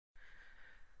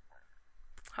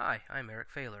Hi, I'm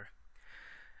Erik Falor.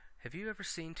 Have you ever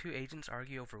seen two agents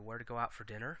argue over where to go out for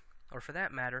dinner? Or for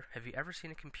that matter, have you ever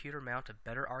seen a computer mount a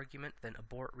better argument than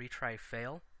abort, retry,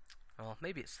 fail? Well,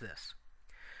 maybe it's this.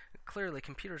 Clearly,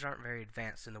 computers aren't very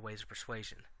advanced in the ways of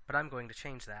persuasion, but I'm going to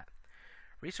change that.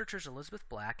 Researchers Elizabeth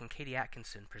Black and Katie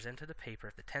Atkinson presented a paper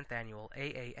at the 10th annual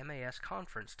AAMAS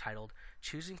conference titled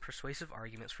Choosing Persuasive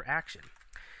Arguments for Action,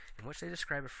 in which they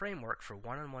describe a framework for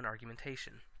one-on-one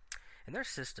argumentation. In their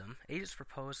system, agents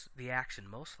propose the action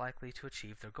most likely to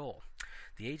achieve their goal.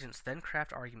 The agents then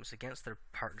craft arguments against their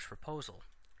partner's proposal.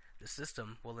 The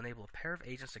system will enable a pair of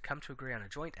agents to come to agree on a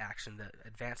joint action that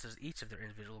advances each of their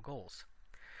individual goals.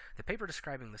 The paper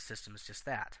describing the system is just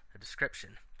that, a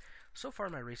description. So far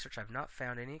in my research, I've not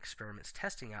found any experiments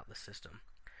testing out the system.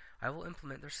 I will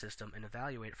implement their system and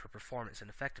evaluate it for performance and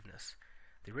effectiveness.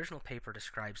 The original paper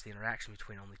describes the interaction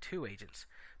between only two agents,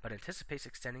 but anticipates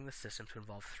extending the system to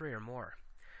involve three or more.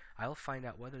 I will find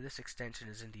out whether this extension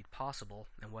is indeed possible,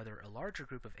 and whether a larger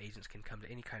group of agents can come to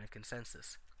any kind of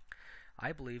consensus.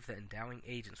 I believe that endowing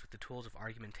agents with the tools of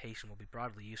argumentation will be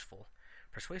broadly useful.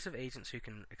 Persuasive agents who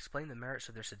can explain the merits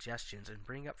of their suggestions and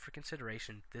bring up for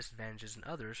consideration disadvantages in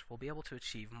others will be able to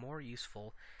achieve more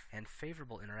useful and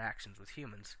favorable interactions with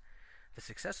humans. The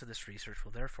success of this research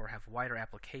will therefore have wider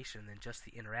application than just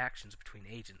the interactions between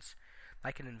agents.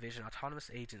 I can envision autonomous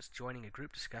agents joining a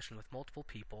group discussion with multiple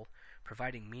people,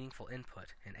 providing meaningful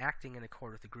input, and acting in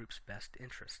accord with the group's best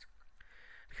interest.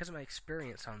 Because of my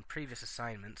experience on previous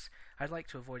assignments, I'd like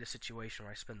to avoid a situation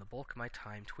where I spend the bulk of my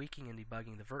time tweaking and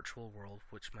debugging the virtual world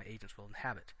which my agents will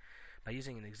inhabit. By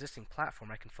using an existing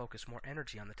platform, I can focus more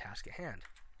energy on the task at hand.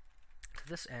 To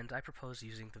this end, I propose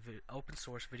using the open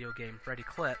source video game Ready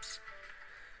Clips.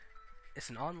 It's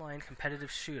an online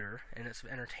competitive shooter, and it's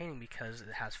entertaining because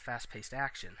it has fast-paced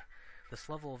action. This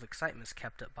level of excitement is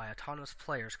kept up by autonomous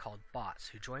players called bots,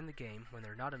 who join the game when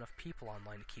there are not enough people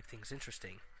online to keep things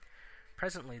interesting.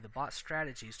 Presently, the bot's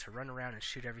strategy is to run around and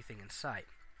shoot everything in sight.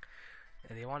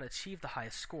 And they want to achieve the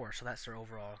highest score, so that's their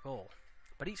overall goal.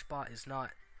 But each bot is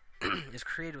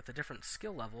created with a different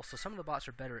skill level, so some of the bots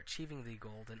are better at achieving the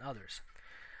goal than others.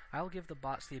 I will give the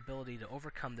bots the ability to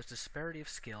overcome this disparity of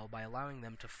skill by allowing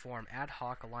them to form ad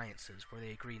hoc alliances where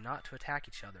they agree not to attack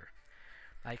each other.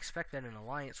 I expect that an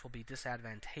alliance will be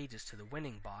disadvantageous to the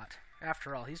winning bot.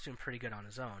 After all, he's doing pretty good on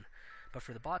his own. But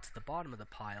for the bots at the bottom of the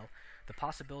pile, the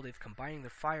possibility of combining their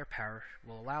firepower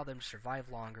will allow them to survive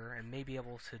longer and may be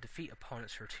able to defeat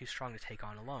opponents who are too strong to take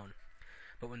on alone.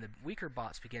 But when the weaker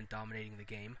bots begin dominating the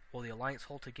game, will the alliance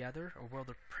hold together, or will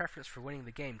their preference for winning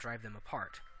the game drive them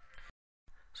apart?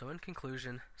 So in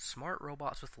conclusion, smart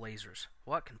robots with lasers.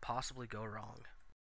 What can possibly go wrong?